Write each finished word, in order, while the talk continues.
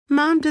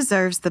Mom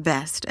deserves the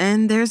best,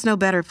 and there's no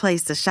better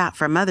place to shop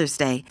for Mother's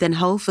Day than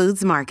Whole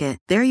Foods Market.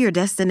 They're your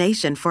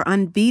destination for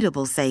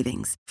unbeatable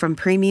savings, from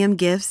premium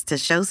gifts to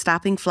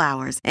show-stopping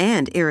flowers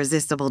and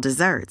irresistible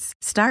desserts.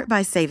 Start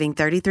by saving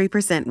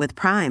 33% with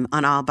Prime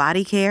on all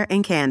body care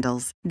and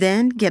candles.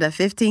 Then get a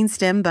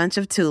 15-stem bunch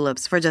of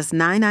tulips for just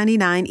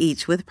 $9.99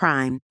 each with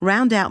Prime.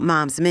 Round out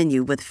Mom's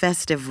menu with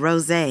festive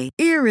rosé,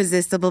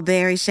 irresistible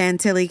berry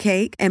chantilly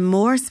cake, and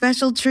more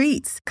special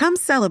treats. Come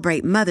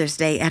celebrate Mother's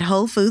Day at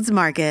Whole Foods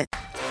Market.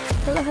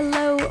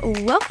 Hello.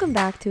 Welcome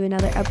back to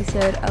another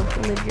episode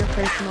of Live Your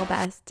Personal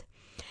Best.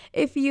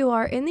 If you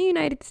are in the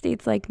United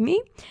States like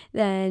me,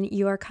 then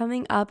you are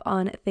coming up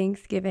on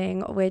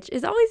Thanksgiving, which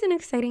is always an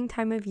exciting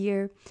time of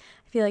year.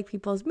 I feel like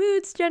people's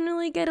moods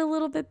generally get a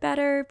little bit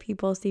better.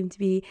 People seem to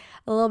be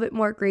a little bit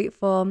more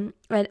grateful.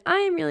 And I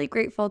am really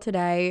grateful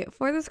today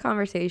for this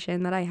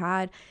conversation that I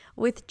had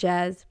with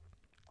Jez.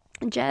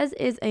 Jez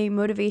is a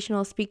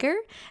motivational speaker,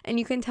 and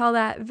you can tell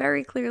that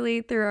very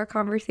clearly through our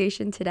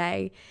conversation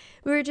today.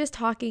 We were just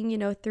talking,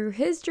 through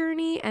his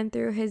journey and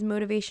through his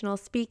motivational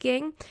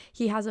speaking.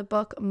 He has a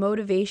book,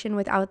 Motivation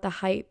Without the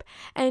Hype,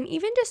 and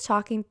even just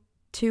talking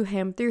to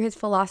him through his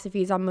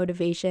philosophies on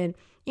motivation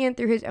and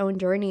through his own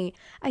journey,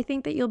 I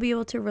think that you'll be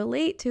able to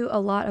relate to a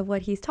lot of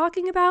what he's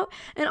talking about,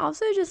 and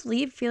also just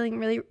leave feeling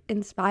really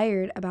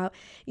inspired about,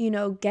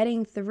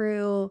 getting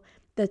through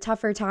the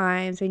tougher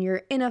times when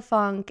you're in a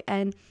funk.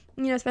 And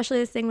especially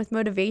this thing with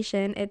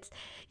motivation, it's,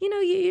 you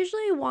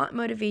usually want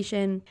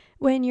motivation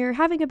when you're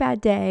having a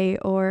bad day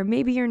or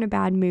maybe you're in a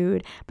bad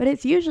mood, but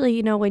it's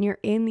usually, when you're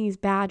in these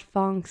bad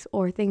funks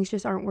or things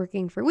just aren't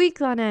working for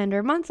weeks on end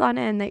or months on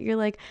end that you're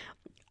like,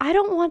 I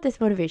don't want this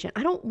motivation.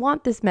 I don't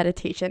want this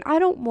meditation. I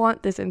don't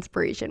want this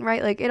inspiration,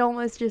 right? Like, it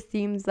almost just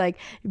seems like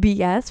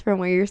BS from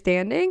where you're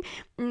standing.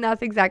 And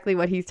that's exactly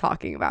what he's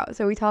talking about.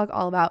 So we talk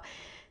all about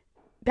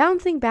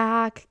bouncing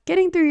back,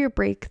 getting through your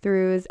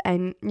breakthroughs,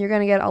 and you're going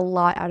to get a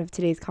lot out of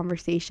today's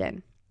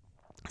conversation.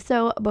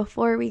 So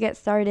before we get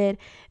started,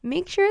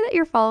 make sure that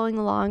you're following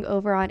along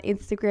over on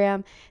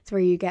Instagram. It's where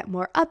you get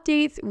more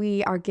updates.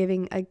 We are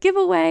giving a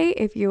giveaway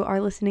if you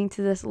are listening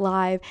to this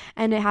live,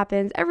 and it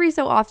happens every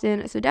so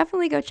often. So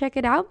definitely go check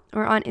it out.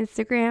 Or on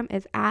Instagram,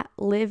 it's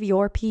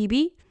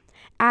 @liveyourpb,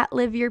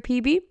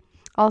 @liveyourpb.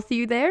 I'll see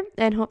you there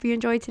and hope you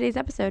enjoyed today's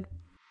episode.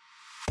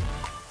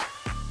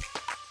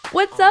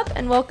 What's up,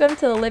 and welcome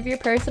to the Live Your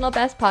Personal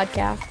Best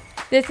podcast.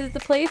 This is the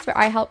place where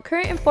I help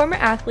current and former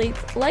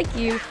athletes like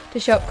you to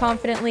show up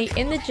confidently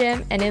in the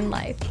gym and in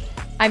life.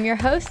 I'm your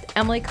host,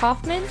 Emily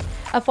Kaufman,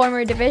 a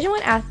former Division I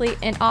athlete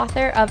and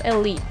author of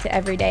Elite to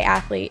Everyday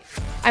Athlete.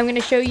 I'm going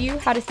to show you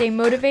how to stay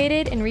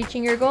motivated in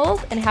reaching your goals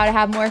and how to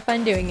have more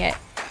fun doing it.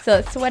 So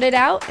let's sweat it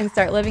out and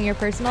start living your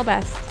personal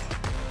best.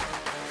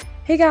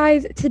 Hey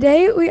guys,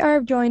 today we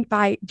are joined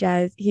by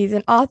Jez. He's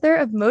an author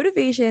of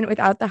Motivation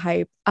Without the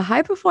Hype, a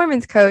high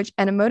performance coach,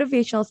 and a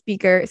motivational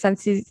speaker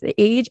since he's the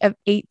age of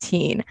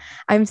 18.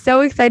 I'm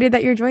so excited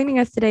that you're joining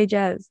us today,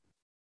 Jez.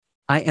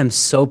 I am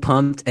so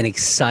pumped and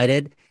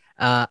excited.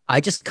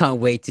 I just can't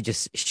wait to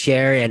just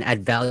share and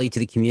add value to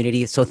the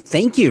community. So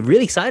thank you.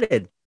 Really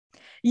excited.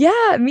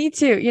 Yeah, me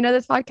too.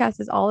 This podcast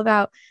is all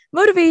about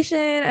motivation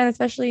and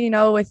especially,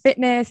 with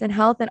fitness and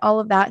health and all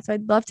of that. So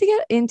I'd love to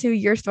get into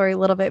your story a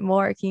little bit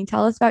more. Can you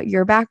tell us about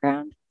your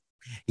background?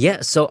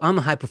 Yeah, so I'm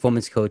a high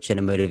performance coach and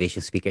a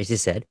motivation speaker, as you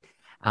said.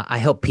 I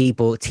help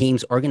people,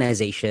 teams,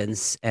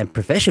 organizations, and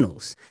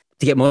professionals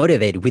to get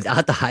motivated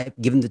without the hype,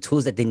 give them the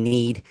tools that they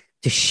need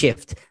to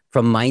shift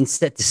from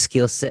mindset to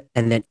skill set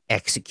and then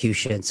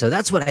execution. So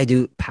that's what I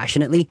do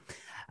passionately.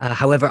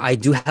 However, I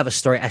do have a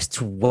story as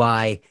to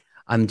why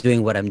I'm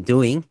doing what I'm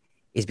doing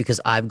is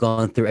because I've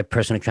gone through a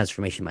personal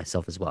transformation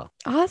myself as well.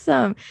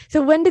 Awesome.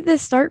 So when did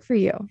this start for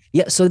you?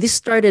 Yeah, so this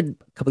started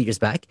a couple of years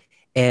back,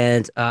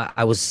 and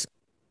I was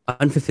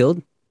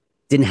unfulfilled,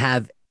 didn't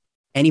have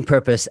any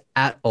purpose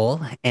at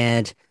all,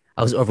 and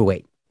I was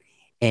overweight.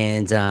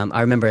 And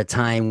I remember a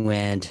time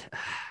when,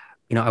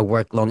 I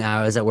worked long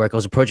hours at work. I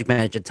was a project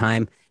manager at the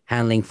time,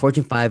 handling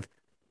Fortune 500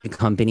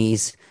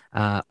 companies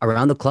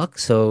around the clock.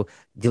 So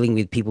dealing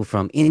with people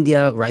from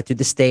India, right through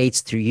the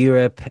States, through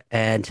Europe,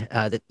 and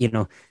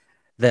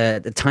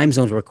the time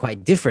zones were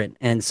quite different.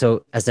 And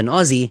so as an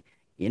Aussie,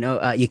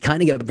 you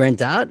kind of get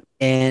burnt out.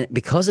 And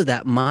because of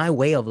that, my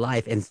way of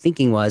life and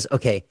thinking was,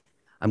 okay,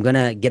 I'm going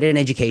to get an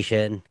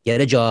education,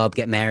 get a job,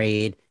 get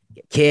married,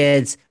 get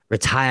kids,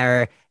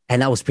 retire.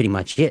 And that was pretty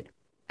much it.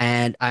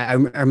 And I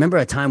remember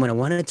a time when I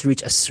wanted to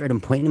reach a certain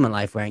point in my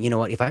life where,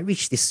 if I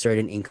reach this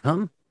certain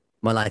income,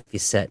 my life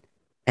is set.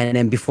 And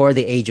then before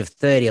the age of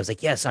 30, I was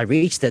like, yes, I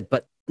reached it,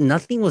 but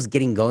nothing was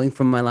getting going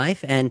from my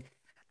life. And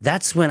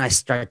that's when I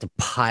started to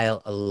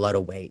pile a lot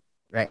of weight,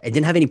 right? I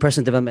didn't have any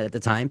personal development at the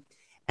time,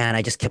 and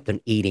I just kept on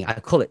eating. I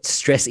call it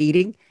stress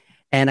eating.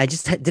 And I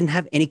just didn't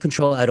have any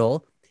control at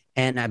all.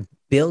 And I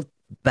built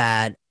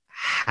bad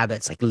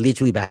habits, like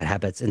literally bad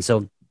habits. And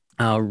so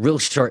real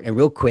short and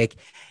real quick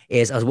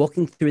is I was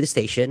walking through the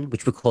station,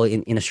 which we call it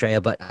in Australia,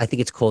 but I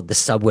think it's called the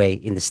subway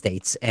in the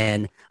States.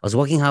 And I was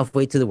walking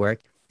halfway to the work,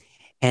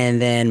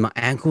 and then my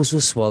ankles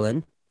were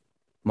swollen.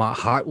 My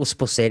heart was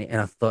pulsating, and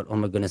I thought, oh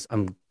my goodness,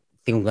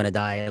 think I'm gonna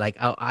die. Like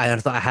I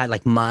thought I had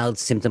like mild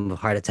symptom of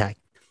heart attack.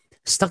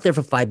 Stuck there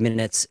for 5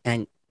 minutes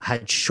and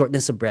had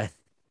shortness of breath.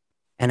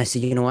 And I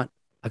said, you know what?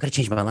 I gotta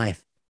change my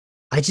life.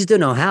 I just don't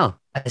know how.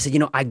 I said,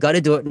 I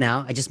gotta do it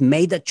now. I just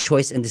made that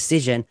choice and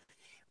decision.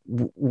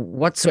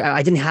 Whatsoever.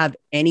 I didn't have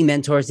any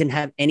mentors, didn't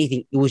have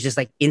anything. It was just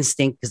like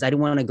instinct because I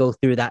didn't want to go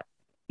through that,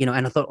 and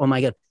I thought, oh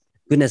my God,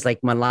 goodness, like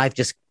my life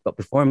just got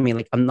before me.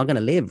 Like I'm not gonna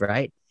live,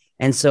 right?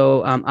 And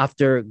so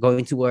after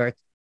going to work,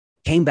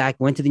 came back,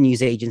 went to the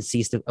news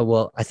agencies to,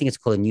 well, I think it's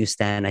called a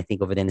newsstand, I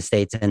think over there in the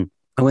States. And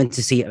I went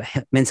to see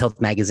Men's Health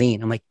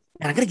magazine. I'm like,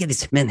 man, I got to get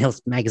this Men's Health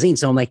magazine.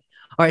 So I'm like,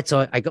 all right.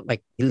 So I got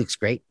like, it looks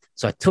great.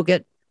 So I took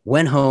it,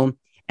 went home,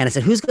 and I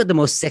said, who's got the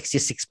most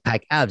sexiest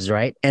six-pack abs,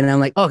 right? And I'm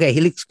like, okay, he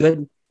looks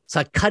good.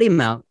 So I cut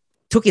him out,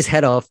 took his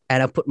head off,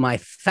 and I put my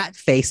fat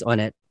face on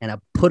it, and I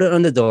put it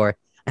on the door.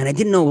 And I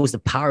didn't know it was the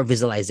power of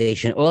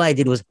visualization. All I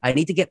did was I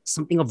need to get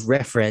something of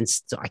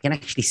reference so I can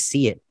actually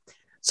see it.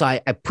 So I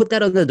put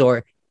that on the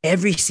door.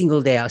 Every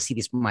single day I'll see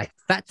this, my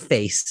fat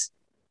face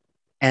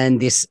and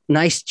this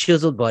nice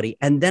chiseled body.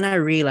 And then I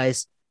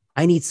realized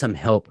I need some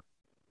help.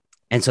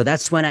 And so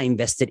that's when I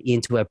invested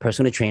into a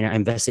personal trainer. I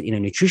invested in a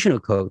nutritional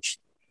coach.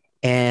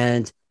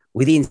 And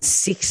within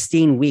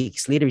 16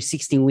 weeks, literally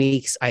 16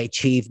 weeks, I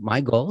achieved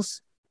my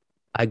goals.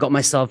 I got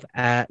myself,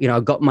 I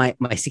got my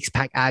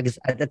six-pack abs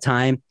at the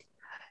time.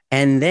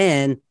 And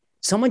then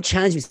someone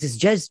challenged me, says,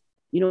 Jez,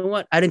 you know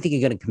what? I don't think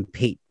you're going to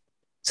compete.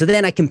 So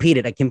then I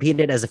competed. I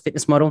competed as a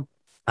fitness model.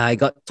 I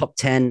got top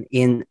 10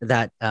 in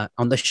that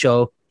on the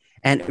show.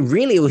 And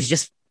really, it was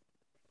just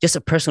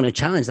a personal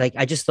challenge. Like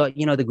I just thought,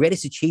 the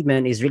greatest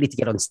achievement is really to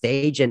get on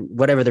stage and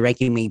whatever the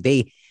ranking may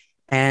be.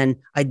 And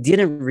I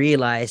didn't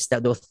realize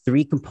that there were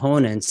three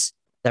components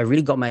that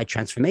really got my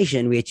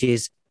transformation, which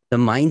is the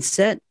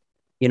mindset,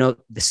 the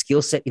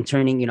skill set in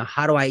turning,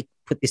 how do I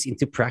put this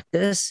into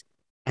practice?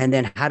 And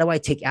then how do I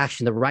take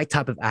action, the right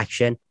type of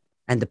action,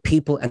 and the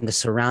people and the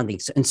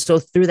surroundings. And so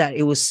through that,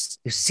 it was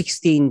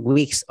 16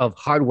 weeks of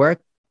hard work.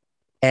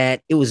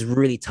 And it was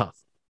really tough.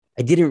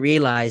 I didn't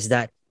realize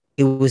that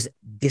it was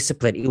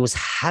discipline. It was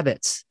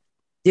habits.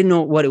 Didn't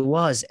know what it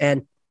was.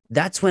 And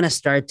that's when I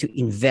started to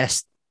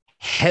invest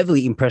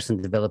heavily in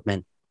personal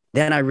development.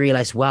 Then I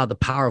realized, wow, the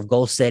power of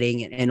goal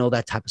setting and all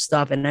that type of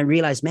stuff. And I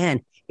realized,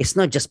 man, it's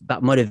not just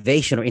about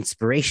motivation or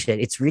inspiration.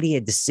 It's really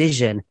a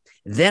decision.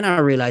 Then I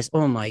realized,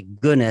 oh my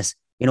goodness,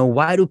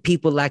 why do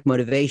people lack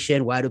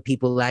motivation? Why do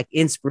people lack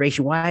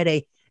inspiration? Why are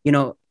they,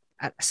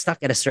 stuck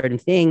at a certain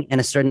thing and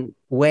a certain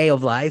way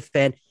of life?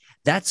 And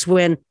that's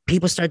when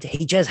people started to,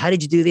 hey, Jez, how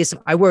did you do this?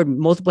 I wore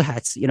multiple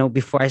hats,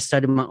 before I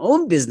started my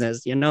own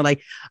business, like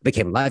I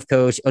became life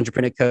coach,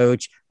 entrepreneur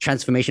coach,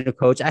 transformational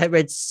coach. I have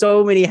read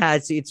so many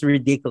hats. It's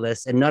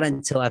ridiculous. And not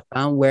until I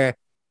found where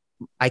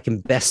I can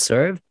best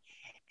serve.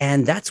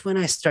 And that's when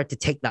I start to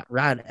take that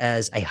route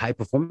as a high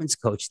performance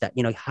coach that,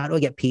 how do I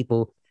get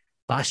people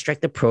fast track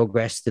the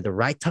progress to the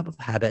right type of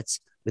habits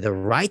with the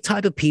right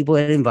type of people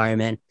and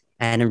environment,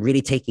 and I'm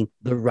really taking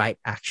the right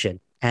action.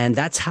 And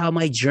that's how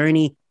my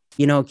journey,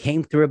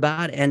 came through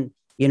about. And,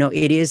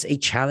 it is a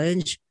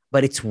challenge,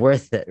 but it's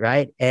worth it.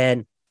 Right.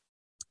 And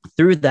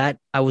through that,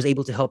 I was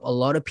able to help a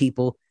lot of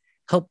people,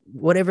 help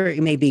whatever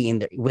it may be,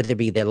 whether it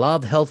be their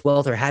love, health,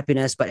 wealth, or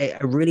happiness. But I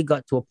really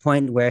got to a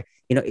point where,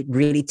 it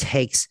really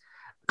takes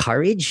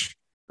courage,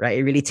 right?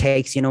 It really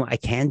takes, I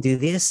can do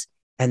this.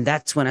 And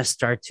that's when I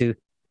start to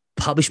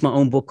publish my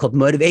own book called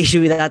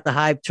Motivation Without the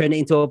Hype, turn it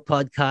into a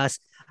podcast.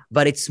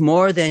 But it's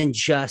more than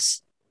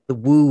just the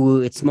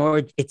woo-woo.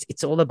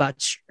 It's all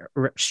about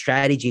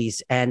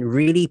strategies and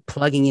really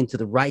plugging into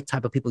the right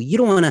type of people. You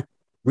don't want to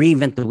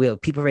reinvent the wheel.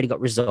 People already got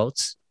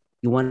results.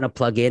 You want to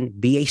plug in,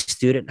 be a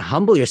student,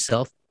 humble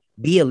yourself,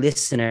 be a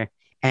listener,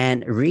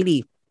 and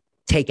really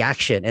take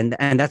action.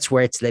 And that's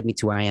where it's led me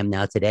to where I am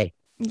now today.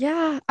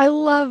 Yeah, I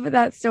love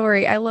that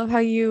story. I love how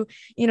you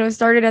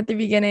started at the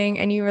beginning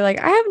and you were like,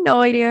 I have no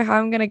idea how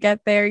I'm going to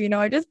get there.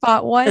 I just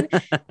bought one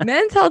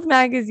Men's Health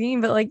magazine,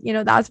 but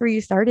that's where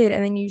you started.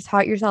 And then you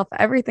taught yourself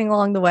everything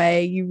along the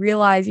way. You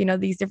realize,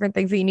 these different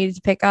things that you needed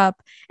to pick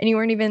up, and you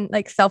weren't even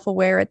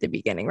self-aware at the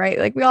beginning, right?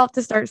 Like we all have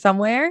to start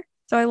somewhere.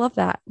 So I love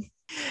that.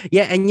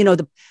 Yeah. And,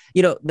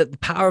 the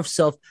power of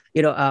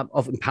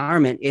of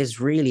empowerment is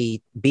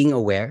really being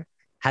aware,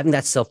 having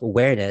that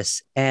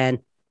self-awareness and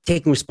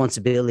taking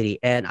responsibility.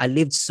 And I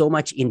lived so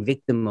much in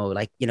victim mode,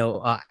 I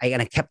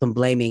kept on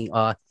blaming,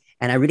 and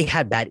I really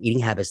had bad eating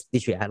habits.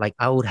 Literally,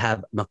 I would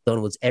have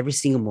McDonald's every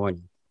single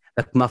morning,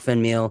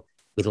 McMuffin meal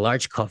with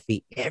large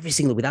coffee,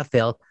 without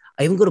fail.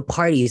 I even go to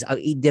parties, I'll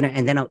eat dinner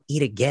and then I'll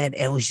eat again.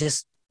 And it was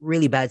just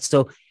really bad.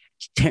 So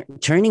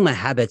turning my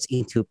habits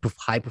into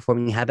high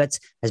performing habits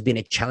has been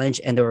a challenge.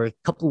 And there were a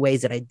couple of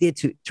ways that I did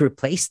to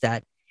replace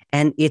that.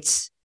 And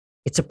it's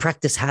a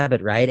practice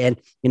habit, right? And,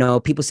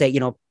 people say,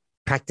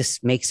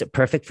 practice makes it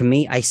perfect. For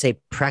me, I say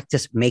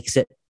practice makes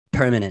it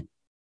permanent.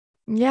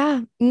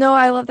 Yeah, no,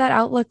 I love that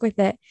outlook with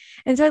it.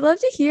 And so I'd love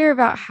to hear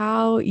about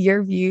how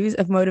your views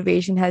of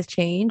motivation has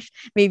changed,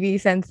 maybe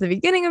since the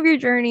beginning of your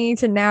journey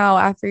to now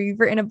after you've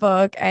written a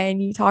book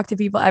and you talk to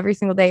people every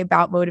single day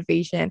about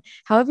motivation.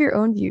 How have your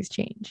own views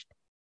changed?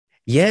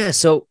 Yeah.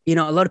 So, a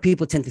lot of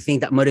people tend to think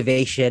that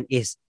motivation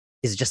is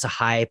just a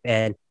hype.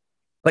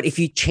 But if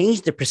you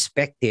change the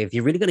perspective,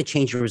 you're really going to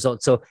change your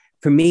results. So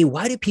for me,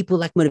 why do people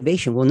like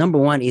motivation? Well, number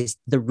one is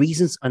the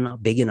reasons are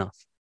not big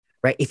enough,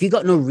 right? If you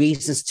got no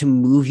reasons to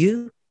move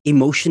you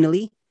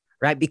emotionally,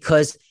 right?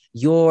 Because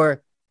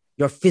your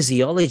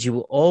physiology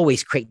will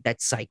always create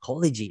that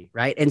psychology,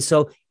 right? And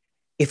so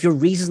if your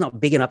reason's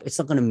not big enough, it's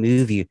not going to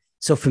move you.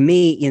 So for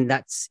me, in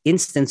that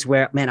instance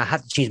where, man, I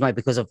have to change mine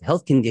because of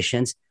health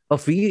conditions,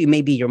 but for you, it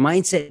may be your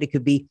mindset. It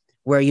could be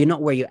where you're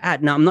not where you're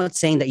at. Now, I'm not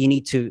saying that you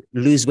need to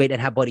lose weight and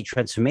have body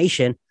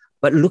transformation,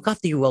 but look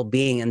after your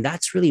well-being. And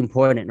that's really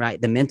important, right?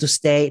 The mental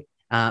state,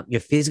 your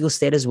physical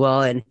state as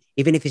well. And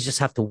even if you just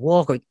have to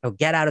walk or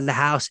get out of the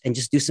house and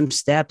just do some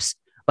steps,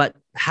 but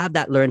have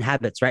that learned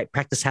habits, right?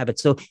 Practice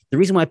habits. So the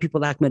reason why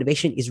people lack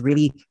motivation is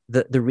really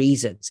the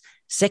reasons.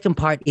 Second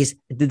part is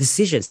the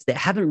decisions. They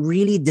haven't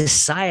really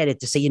decided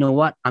to say, you know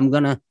what, I'm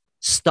going to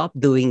stop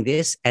doing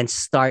this and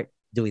start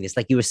doing this.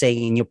 Like you were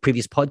saying in your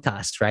previous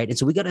podcast, right? And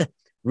so we got to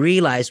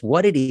realize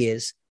what it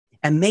is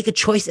and make a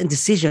choice and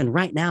decision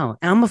right now.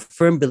 And I'm a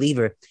firm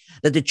believer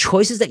that the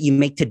choices that you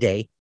make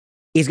today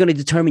is going to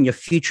determine your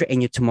future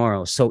and your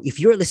tomorrow. So if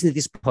you're listening to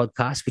this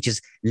podcast, which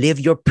is Live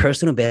Your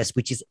Personal Best,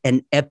 which is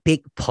an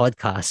epic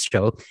podcast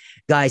show,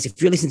 guys, if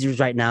you're listening to this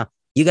right now,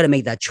 you got to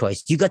make that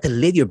choice. You got to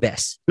live your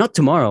best, not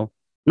tomorrow,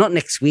 not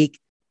next week,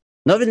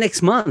 not the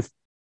next month,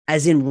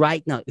 as in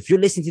right now. If you're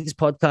listening to this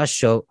podcast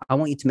show, I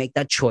want you to make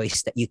that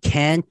choice that you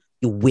can,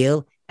 you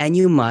will, and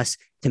you must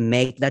to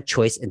make that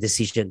choice and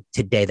decision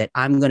today that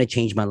I'm going to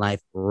change my life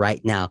right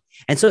now.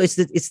 And so it's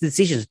the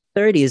decisions.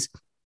 Third is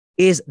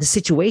the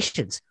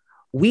situations.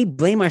 We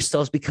blame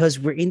ourselves because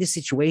we're in the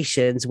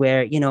situations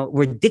where,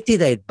 we're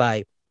dictated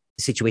by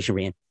the situation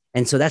we're in.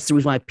 And so that's the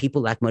reason why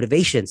people lack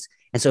motivations.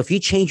 And so if you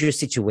change your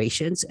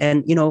situations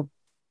and,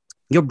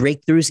 your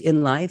breakthroughs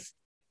in life,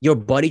 your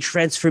body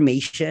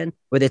transformation,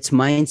 whether it's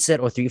mindset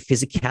or through your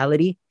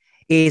physicality,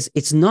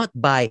 it's not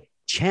by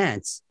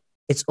chance.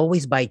 It's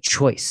always by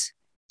choice.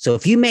 So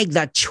if you make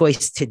that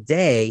choice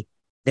today,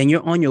 then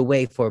you're on your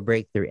way for a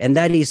breakthrough. And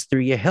that is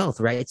through your health,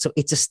 right? So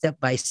it's a step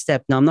by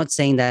step. Now, I'm not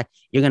saying that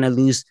you're going to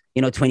lose,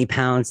 20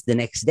 pounds the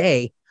next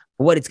day.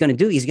 But what it's going to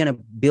do is going to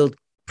build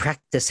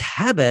practice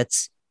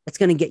habits that's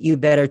going to get you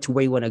better to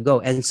where you want to go.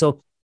 And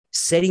so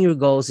setting your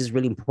goals is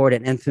really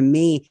important. And for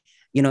me,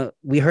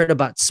 we heard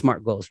about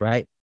SMART goals,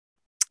 right?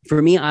 For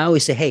me, I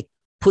always say, hey,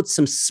 put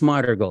some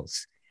smarter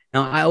goals.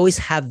 Now, I always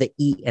have the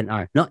E and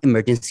R, not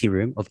emergency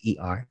room of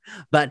ER,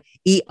 but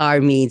ER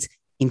means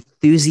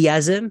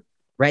enthusiasm,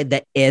 right?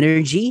 That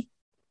energy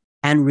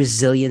and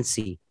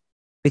resiliency,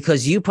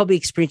 because you probably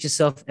experience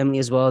yourself, Emily,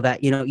 as well,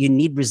 that, you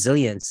need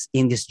resilience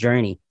in this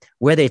journey,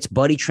 whether it's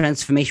body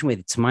transformation,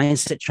 whether it's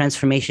mindset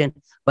transformation,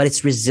 but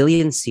it's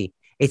resiliency.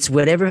 It's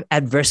whatever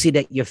adversity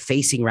that you're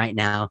facing right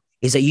now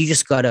is that you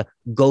just got to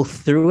go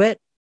through it,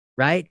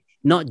 right?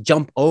 Not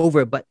jump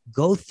over, but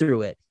go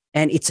through it.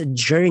 And it's a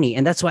journey.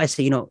 And that's why I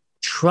say,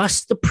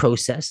 trust the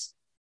process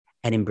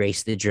and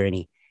embrace the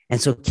journey.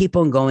 And so keep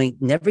on going,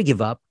 never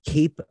give up,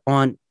 keep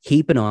on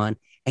keeping on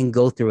and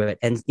go through it.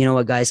 And you know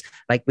what, guys,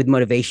 like with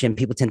motivation,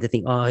 people tend to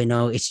think, oh,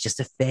 it's just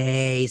a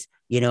phase.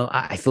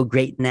 I feel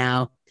great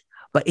now,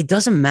 but it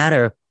doesn't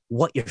matter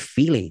what you're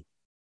feeling.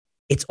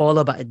 It's all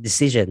about a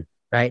decision,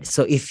 right?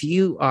 So if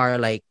you are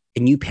like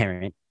a new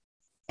parent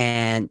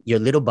and your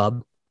little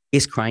bub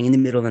is crying in the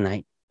middle of the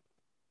night,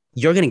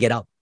 you're going to get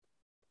up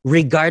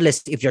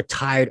regardless if you're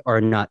tired or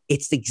not.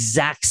 It's the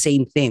exact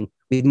same thing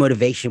with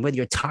motivation, whether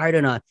you're tired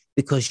or not,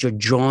 because you're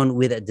drawn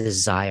with a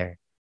desire,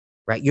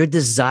 right? Your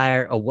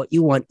desire of what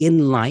you want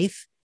in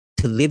life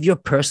to live your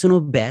personal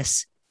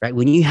best, right?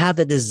 When you have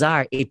the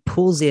desire, it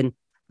pulls in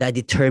that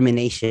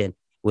determination.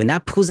 When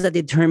that pulls that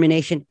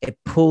determination, it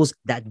pulls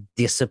that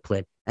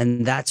discipline.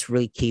 And that's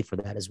really key for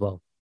that as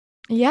well.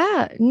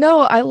 Yeah,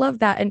 no, I love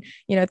that. And,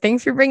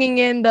 thanks for bringing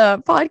in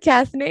the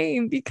podcast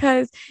name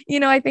because,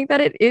 I think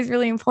that it is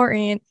really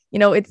important.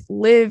 It's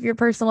Live Your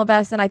Personal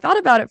Best. And I thought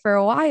about it for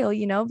a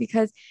while,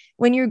 because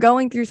when you're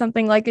going through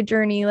something like a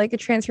journey, like a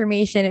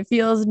transformation, it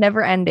feels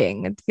never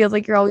ending. It feels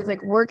like you're always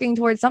like working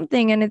towards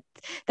something. And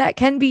that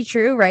can be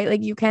true, right?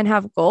 Like you can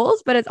have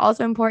goals, but it's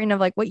also important of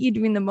like what you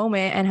do in the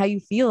moment and how you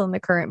feel in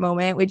the current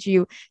moment, which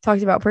you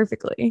talked about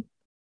perfectly.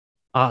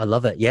 Oh, I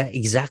love it. Yeah,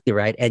 exactly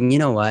right. And you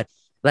know what?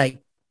 Like,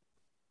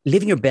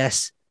 living your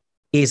best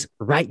is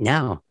right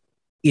now.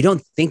 You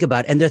don't think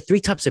about it. And there are three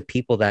types of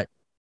people that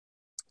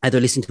either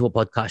listen to a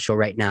podcast show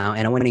right now.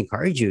 And I want to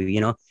encourage you,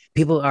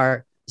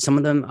 some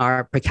of them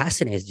are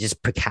procrastinators,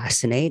 just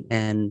procrastinate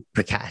and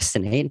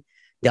procrastinate.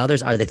 The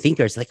others are the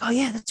thinkers, like, oh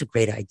yeah, that's a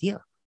great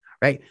idea,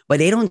 right? But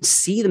they don't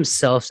see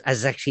themselves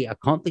as actually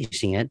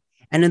accomplishing it.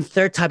 And then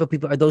third type of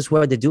people are those who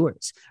are the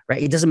doers,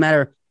 right? It doesn't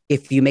matter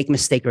if you make a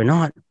mistake or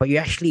not, but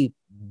you're actually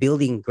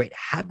building great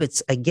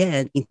habits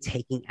again in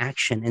taking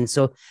action. And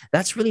so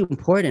that's really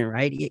important,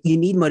 right? You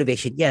need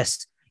motivation.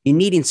 Yes. You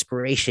need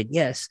inspiration.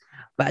 Yes.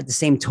 But at the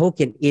same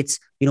token, it's,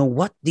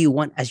 what do you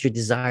want as your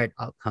desired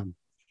outcome?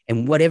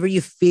 And whatever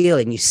you feel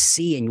and you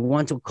see and you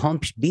want to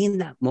accomplish, be in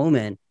that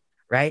moment,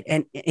 right?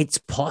 And it's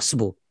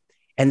possible.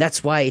 And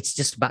that's why it's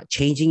just about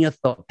changing your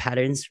thought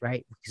patterns,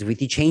 right? Because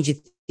with you change your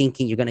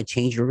thinking, you're going to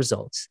change your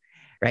results,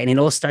 right? And it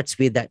all starts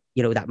with that,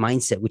 that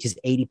mindset, which is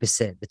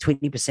 80%. The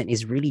 20%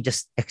 is really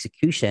just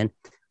execution,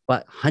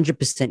 but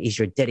 100% is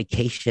your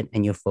dedication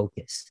and your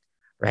focus,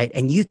 right?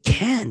 And you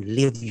can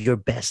live your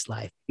best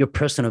life, your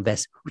personal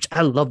best, which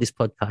I love this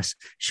podcast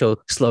show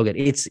slogan.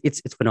 It's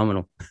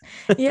phenomenal.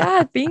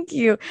 Yeah, thank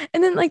you.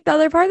 And then like the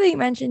other part that you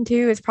mentioned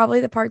too is probably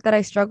the part that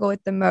I struggle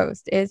with the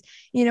most is,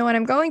 when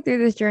I'm going through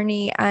this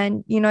journey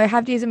and, I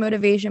have days of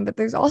motivation, but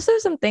there's also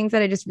some things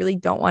that I just really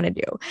don't want to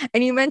do.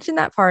 And you mentioned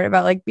that part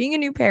about like being a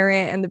new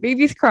parent and the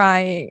baby's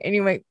crying and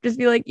you might just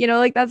be like,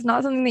 like that's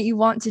not something that you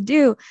want to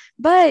do.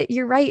 But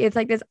you're right. It's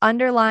like this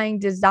underlying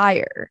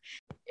desire.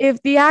 If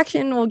the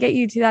action will get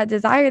you to that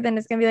desire, then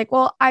it's going to be like,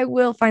 well, I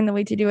will find the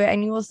way to do it.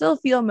 And you will still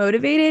feel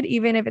motivated,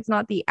 even if it's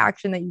not the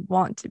action that you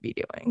want to be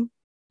doing.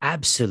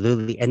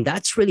 Absolutely. And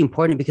that's really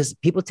important because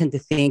people tend to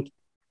think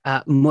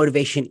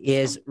motivation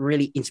is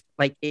really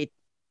like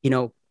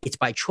it's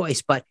by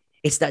choice, but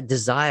it's that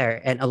desire.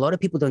 And a lot of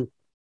people don't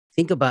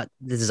think about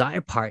the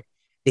desire part.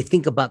 They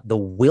think about the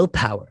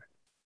willpower.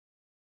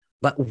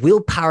 But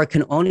willpower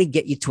can only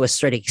get you to a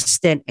certain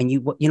extent. And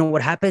you know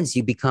what happens?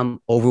 You become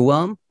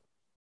overwhelmed,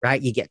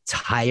 right? You get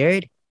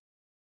tired.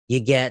 You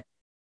get,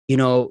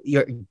 your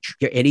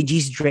energy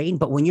is drained.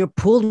 But when you're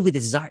pulled with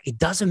desire, it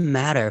doesn't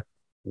matter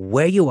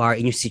where you are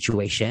in your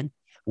situation,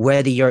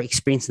 whether you're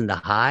experiencing the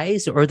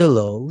highs or the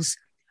lows,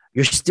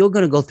 you're still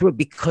going to go through it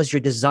because your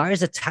desire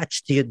is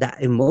attached to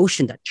that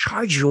emotion that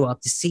charges you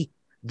up to see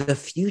the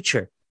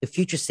future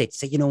state.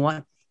 Say, you know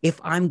what? If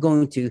I'm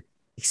going to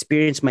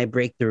experience my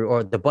breakthrough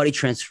or the body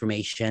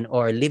transformation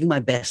or living my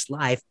best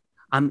life,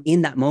 I'm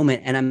in that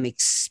moment and I'm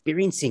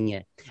experiencing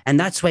it. And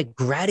that's why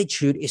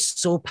gratitude is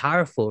so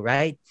powerful,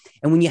 right?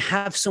 And when you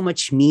have so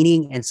much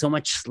meaning and so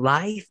much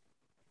life,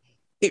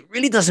 it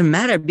really doesn't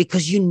matter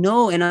because you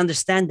know and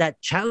understand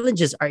that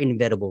challenges are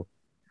inevitable.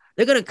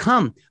 They're going to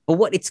come. But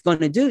what it's going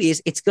to do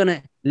is it's going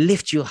to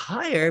lift you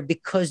higher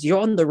because you're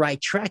on the right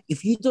track.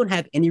 If you don't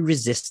have any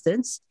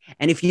resistance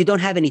and if you don't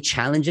have any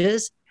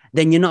challenges,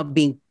 then you're not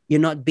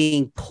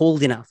being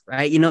pulled enough,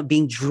 right? You're not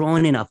being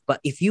drawn enough.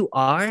 But if you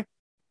are,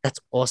 that's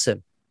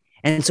awesome.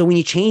 And so when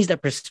you change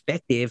that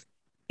perspective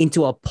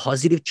into a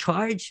positive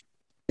charge,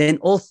 then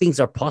all things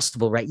are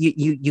possible, right?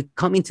 You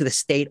come into the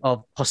state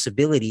of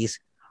possibilities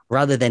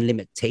rather than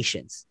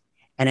limitations.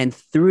 And then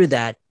through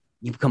that,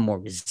 you become more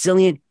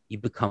resilient, you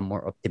become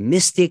more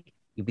optimistic,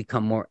 you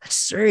become more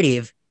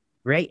assertive,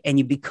 right? And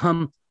you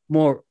become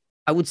more,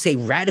 I would say,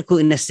 radical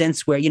in the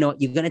sense where, you're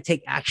going to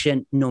take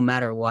action no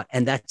matter what.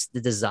 And that's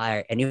the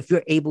desire. And if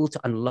you're able to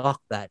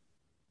unlock that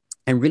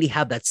and really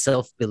have that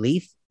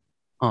self-belief,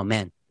 oh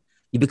man,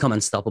 you become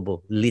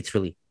unstoppable,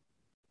 literally.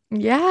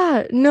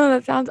 Yeah, no,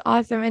 that sounds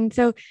awesome. And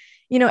so,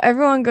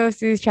 everyone goes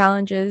through these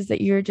challenges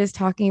that you were just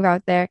talking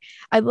about there.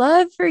 I'd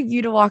love for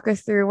you to walk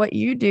us through what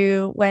you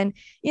do when,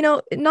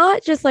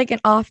 not just like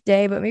an off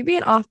day, but maybe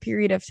an off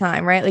period of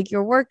time, right? Like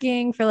you're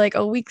working for like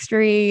a week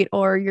straight,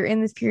 or you're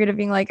in this period of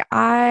being like,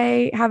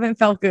 I haven't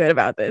felt good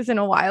about this in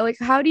a while. Like,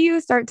 how do you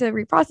start to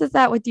reprocess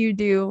that? What do you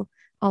do?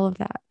 All of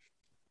that.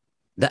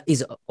 That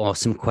is an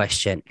awesome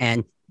question.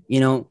 And,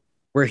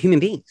 we're human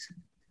beings,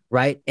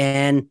 right?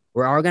 And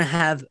we're all going to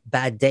have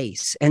bad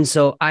days. And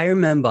so I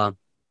remember,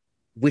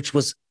 which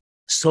was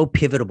so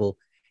pivotal.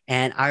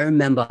 And I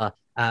remember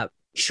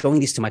showing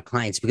this to my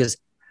clients because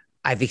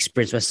I've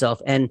experienced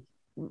myself. And,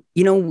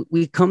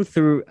 we come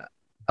through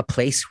a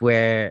place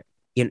where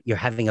you're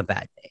having a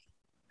bad day,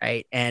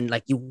 right? And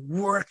like you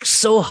work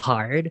so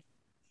hard.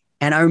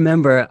 And I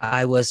remember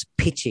I was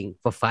pitching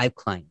for 5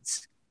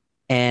 clients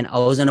and I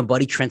was on a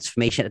body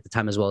transformation at the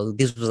time as well.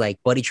 This was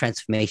like body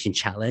transformation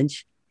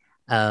challenge.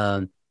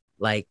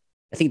 Like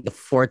I think the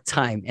 4th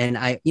time. And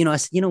I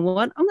said, you know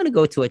what? I'm going to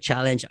go to a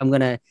challenge. I'm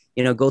going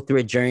to, go through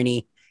a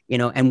journey,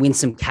 and win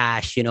some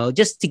cash,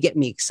 just to get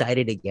me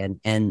excited again.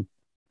 And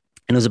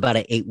it was about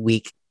an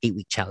 8-week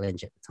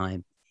challenge at the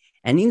time.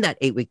 And in that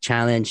 8-week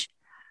challenge,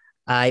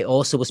 I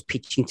also was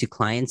pitching to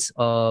clients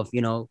of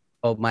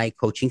my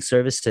coaching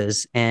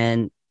services,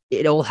 and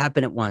it all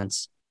happened at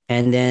once.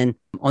 And then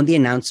on the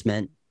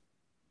announcement,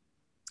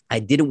 I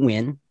didn't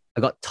win. I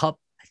got top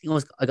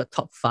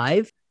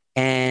 5.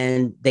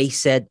 And they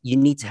said, you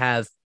need to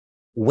have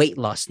weight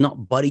loss,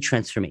 not body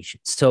transformation.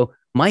 So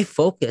my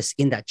focus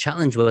in that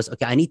challenge was,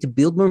 okay, I need to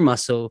build more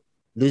muscle,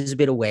 lose a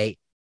bit of weight,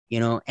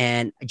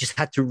 and I just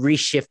had to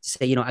reshift to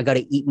say, I got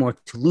to eat more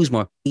to lose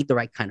more, eat the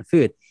right kind of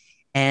food.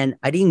 And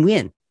I didn't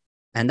win.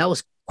 And that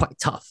was quite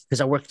tough because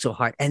I worked so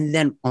hard. And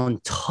then on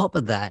top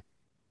of that,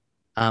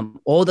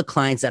 all the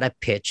clients that I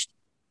pitched,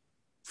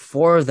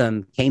 4 of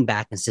them came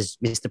back and says,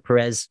 Mr.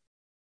 Perez,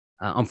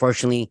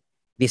 unfortunately,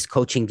 this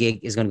coaching gig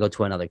is going to go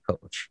to another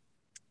coach.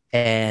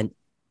 And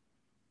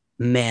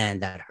man,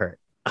 that hurt.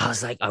 I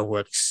was like, I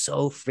worked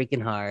so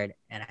freaking hard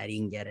and I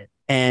didn't get it.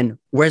 And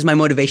where's my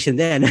motivation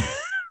then?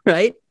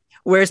 Right?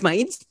 Where's my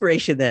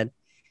inspiration then?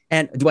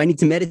 And do I need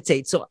to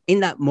meditate? So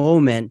in that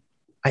moment,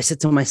 I said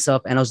to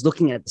myself, and I was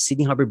looking at the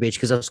Sydney Harbor Bridge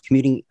because I was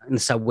commuting in the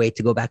subway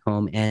to go back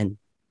home. And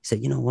I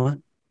said, you know what?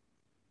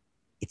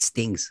 It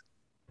stings.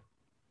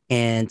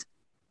 And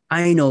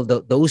I know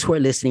those who are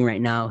listening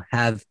right now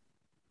have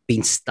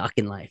been stuck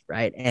in life,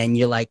 right? And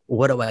you're like,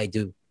 what do I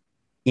do?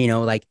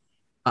 Like,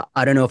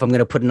 I don't know if I'm going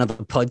to put another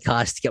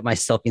podcast to get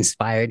myself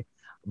inspired,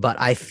 but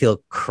I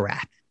feel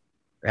crap,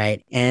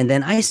 right? And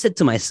then I said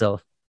to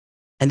myself,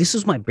 and this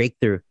was my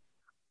breakthrough,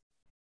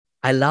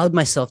 I allowed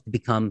myself to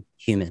become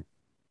human.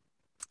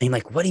 And you're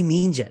like, what do you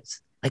mean,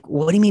 Jess? Like,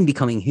 what do you mean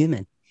becoming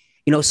human?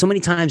 So many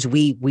times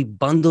we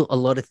bundle a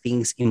lot of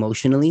things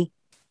emotionally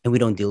and we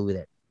don't deal with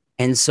it.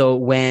 And so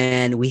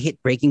when we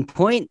hit breaking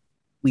point,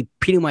 we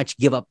pretty much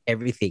give up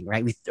everything,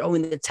 right? We throw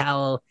in the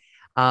towel.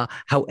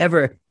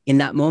 However, in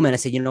that moment, I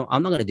said,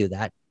 I'm not going to do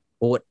that.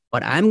 But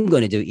what I'm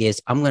going to do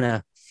is I'm going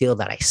to feel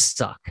that I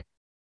suck.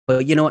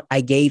 But you know what?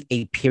 I gave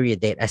a period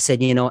date. I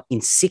said,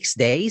 in 6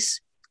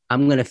 days,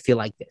 I'm going to feel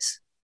like this.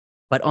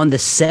 But on the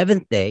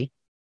 7th day,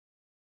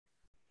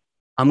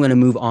 I'm going to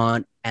move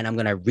on and I'm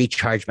going to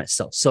recharge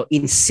myself. So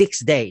in 6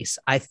 days,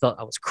 I felt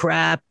I was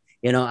crap.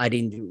 I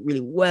didn't do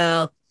really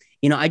well.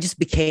 I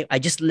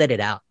just let it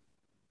out.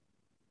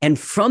 And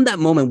from that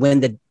moment,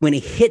 when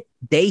it hit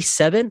day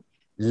 7,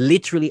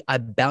 literally, I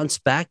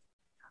bounced back.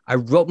 I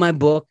wrote my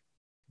book,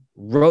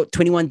 wrote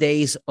 21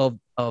 days of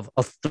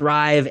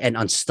Thrive and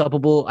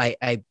Unstoppable.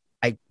 I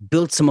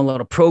built a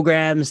lot of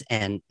programs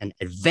and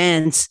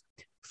events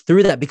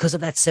through that because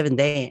of that 7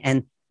 day.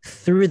 And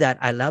through that,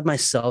 I allowed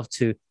myself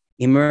to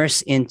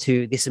immerse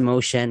into this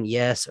emotion.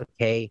 Yes.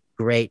 Okay,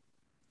 great.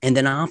 And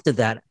then after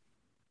that,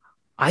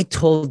 I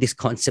told this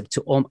concept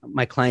to all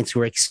my clients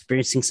who are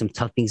experiencing some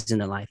tough things in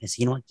their life. I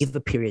said, give a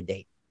period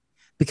date.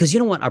 Because you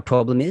know what our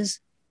problem is?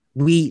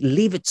 We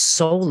leave it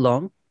so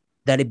long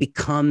that it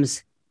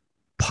becomes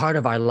part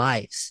of our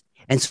lives.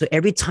 And so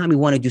every time we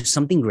want to do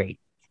something great,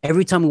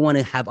 every time we want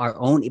to have our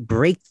own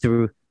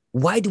breakthrough,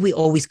 why do we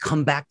always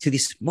come back to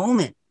this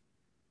moment?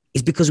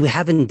 It's because we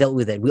haven't dealt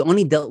with it. We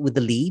only dealt with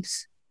the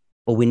leaves,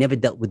 but we never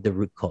dealt with the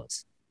root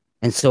cause.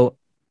 And so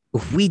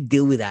if we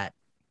deal with that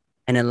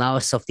and allow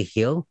ourselves to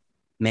heal,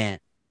 man,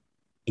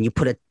 and you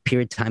put a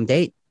period time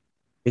date,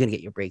 you're going to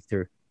get your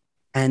breakthrough.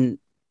 And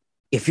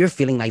if you're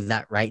feeling like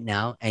that right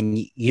now and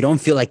you don't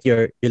feel like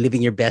you're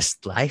living your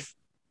best life,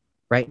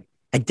 right?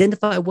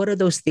 Identify what are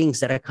those things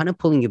that are kind of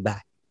pulling you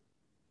back.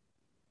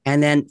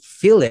 And then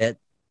feel it,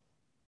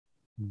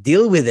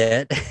 deal with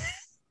it,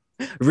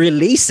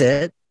 release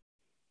it,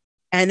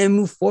 and then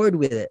move forward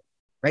with it,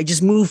 right?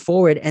 Just move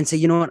forward and say,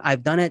 you know what?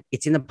 I've done it.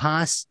 It's in the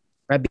past,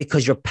 right?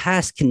 Because your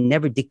past can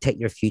never dictate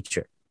your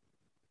future.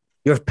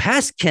 Your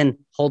past can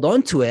hold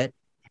on to it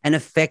and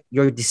affect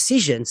your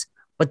decisions.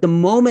 But the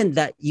moment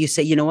that you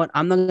say, you know what,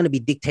 I'm not going to be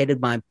dictated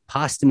by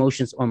past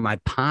emotions or my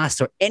past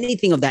or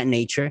anything of that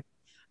nature,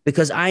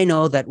 because I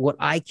know that what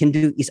I can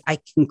do is I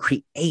can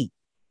create,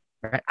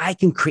 right? I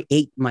can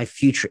create my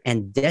future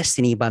and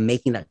destiny by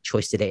making that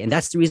choice today. And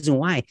that's the reason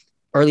why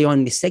early on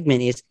in this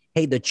segment is,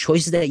 hey, the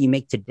choices that you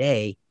make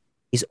today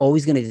is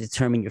always going to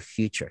determine your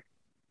future,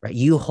 right?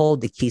 You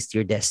hold the keys to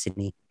your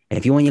destiny. And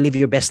if you want to live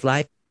your best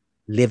life,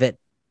 live it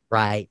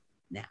right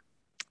now.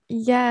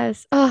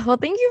 Yes. Oh, well,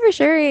 thank you for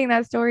sharing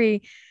that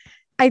story.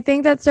 I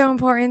think that's so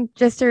important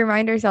just to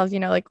remind ourselves,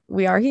 like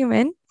we are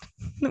human.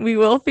 We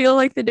will feel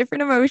like the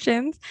different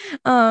emotions.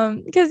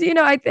 Because,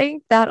 I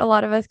think that a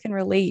lot of us can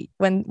relate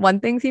when one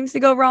thing seems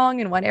to go wrong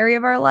in one area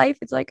of our life.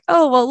 It's like,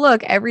 oh, well,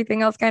 look,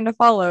 everything else kind of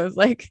follows.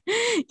 Like,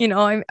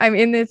 I'm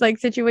in this like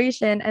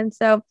situation. And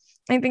so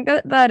I think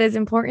that is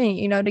important,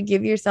 to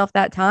give yourself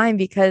that time,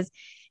 because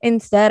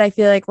instead, I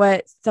feel like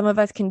what some of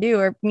us can do,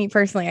 or me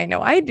personally, I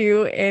know I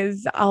do,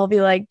 is I'll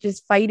be like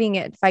just fighting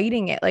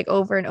it like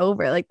over and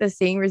over. Like the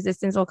same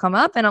resistance will come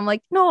up and I'm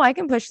like, no, I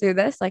can push through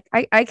this. Like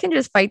I can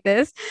just fight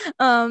this.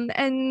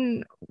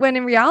 And when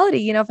in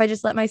reality, if I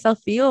just let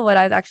myself feel what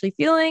I was actually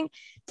feeling,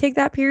 take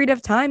that period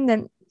of time,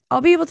 then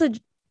I'll be able to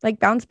like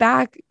bounce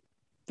back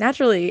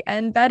naturally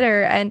and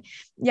better. And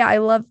yeah, I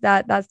love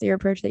that. That's the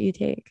approach that you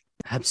take.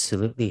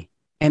 Absolutely.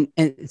 And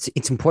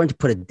it's important to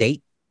put a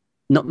date.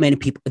 Not many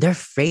people, they're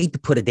afraid to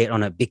put a date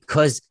on it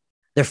because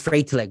they're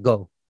afraid to let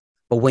go.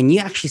 But when you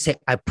actually say,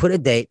 I put a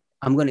date,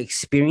 I'm going to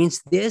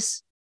experience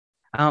this.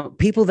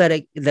 People that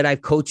I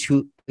coach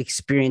who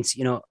experience,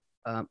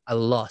 a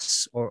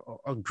loss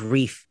or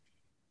grief,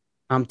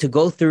 to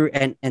go through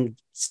and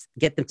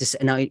get them to say,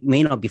 now it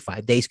may not be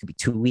 5 days, could be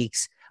 2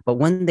 weeks, but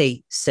when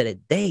they set a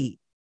date,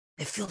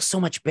 they feel so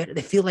much better.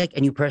 They feel like a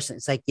new person.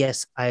 It's like,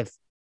 yes, I've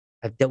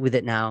dealt with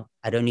it now.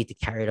 I don't need to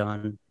carry it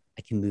on.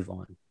 I can move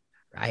on.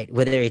 Right?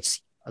 Whether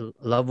it's a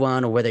loved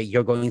one or whether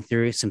you're going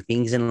through some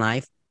things in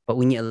life, but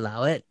when you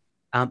allow it,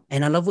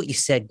 and I love what you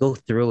said, go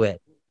through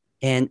it.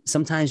 And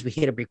sometimes we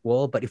hit a brick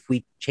wall, but if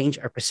we change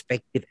our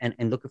perspective and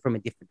look at it from a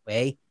different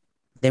way,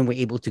 then we're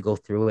able to go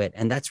through it.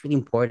 And that's really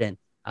important.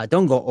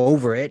 Don't go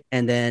over it,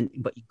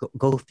 but you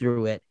go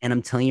through it. And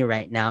I'm telling you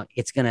right now,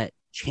 it's gonna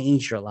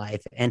change your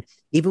life. And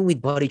even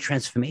with body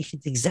transformation,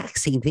 it's the exact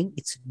same thing.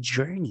 It's a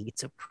journey,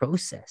 it's a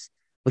process,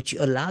 but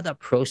you allow that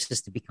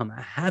process to become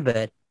a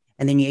habit,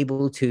 and then you're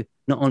able to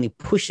not only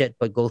push it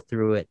but go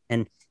through it.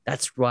 And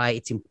that's why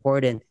it's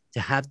important to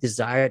have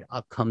desired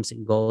outcomes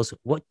and goals,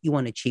 what you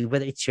want to achieve,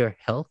 whether it's your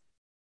health,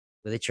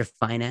 whether it's your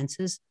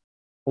finances,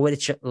 or whether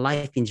it's your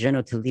life in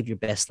general, to live your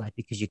best life,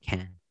 because you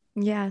can.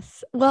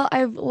 Yes. Well,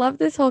 I've loved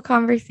this whole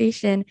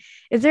conversation.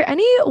 Is there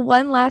any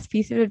one last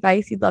piece of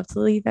advice you'd love to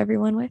leave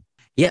everyone with?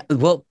 Yeah.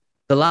 Well,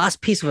 the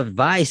last piece of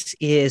advice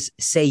is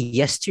say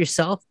yes to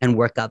yourself and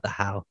work out the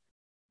how,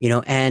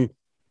 and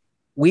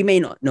we may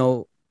not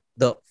know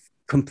the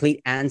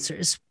complete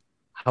answers.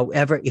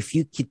 However, if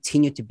you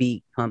continue to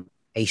become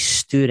a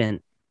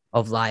student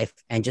of life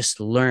and just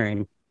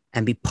learn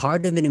and be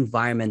part of an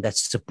environment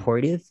that's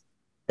supportive,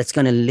 that's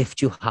going to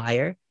lift you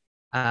higher,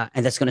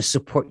 and that's going to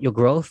support your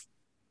growth,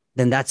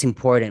 then that's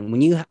important.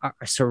 When you are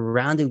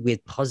surrounded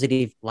with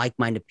positive,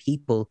 like-minded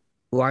people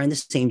who are in the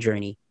same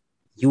journey,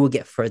 you will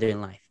get further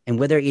in life. And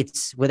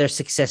whether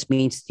success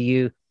means to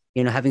you,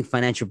 having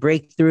financial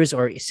breakthroughs,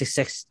 or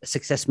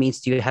success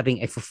means to you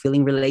having a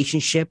fulfilling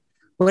relationship,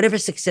 whatever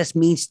success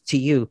means to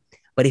you.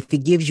 But if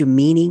it gives you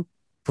meaning,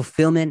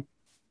 fulfillment,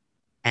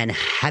 and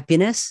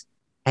happiness,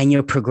 and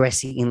you're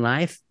progressing in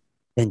life,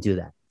 then do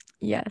that.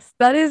 Yes,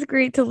 that is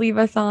great to leave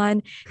us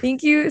on.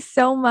 Thank you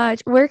so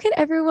much. Where can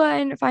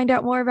everyone find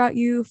out more about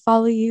you,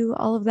 follow you,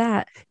 all of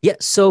that? Yeah,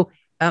 so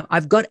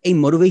I've got a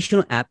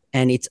motivational app,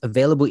 and it's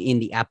available in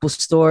the Apple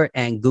Store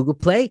and Google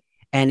Play.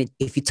 And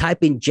if you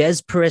type in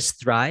Jez Perez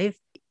Thrive,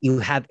 you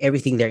have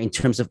everything there in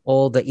terms of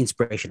all the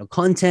inspirational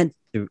content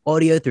through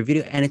audio, through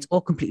video, and it's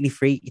all completely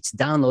free. It's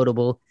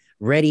downloadable,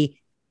 ready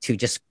to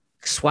just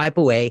swipe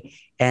away,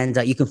 and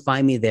you can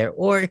find me there.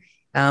 Or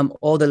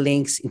all the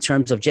links in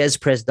terms of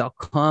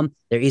jezperez.com.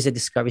 There is a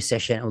discovery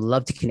session. I would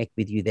love to connect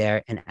with you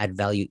there and add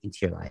value into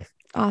your life.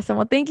 Awesome.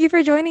 Well, thank you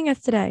for joining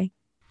us today.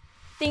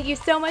 Thank you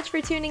so much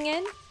for tuning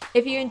in.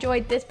 If you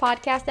enjoyed this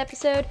podcast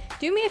episode,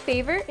 do me a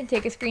favor and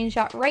take a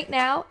screenshot right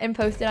now and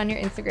post it on your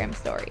Instagram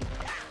story.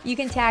 You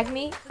can tag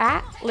me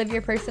at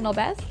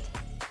liveyourpersonalbest,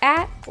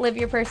 at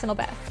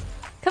liveyourpersonalbest.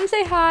 Come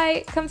say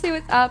hi, come say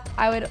what's up.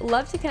 I would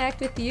love to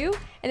connect with you,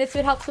 and this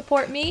would help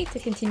support me to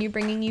continue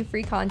bringing you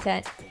free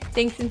content.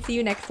 Thanks, and see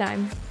you next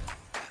time.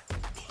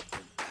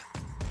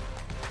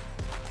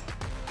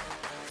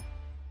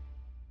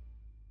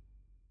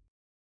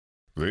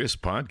 This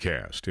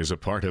podcast is a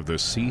part of the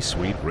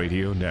C-Suite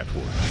Radio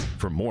Network.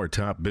 For more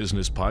top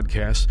business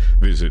podcasts,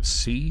 visit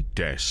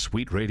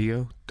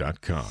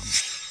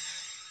c-suiteradio.com.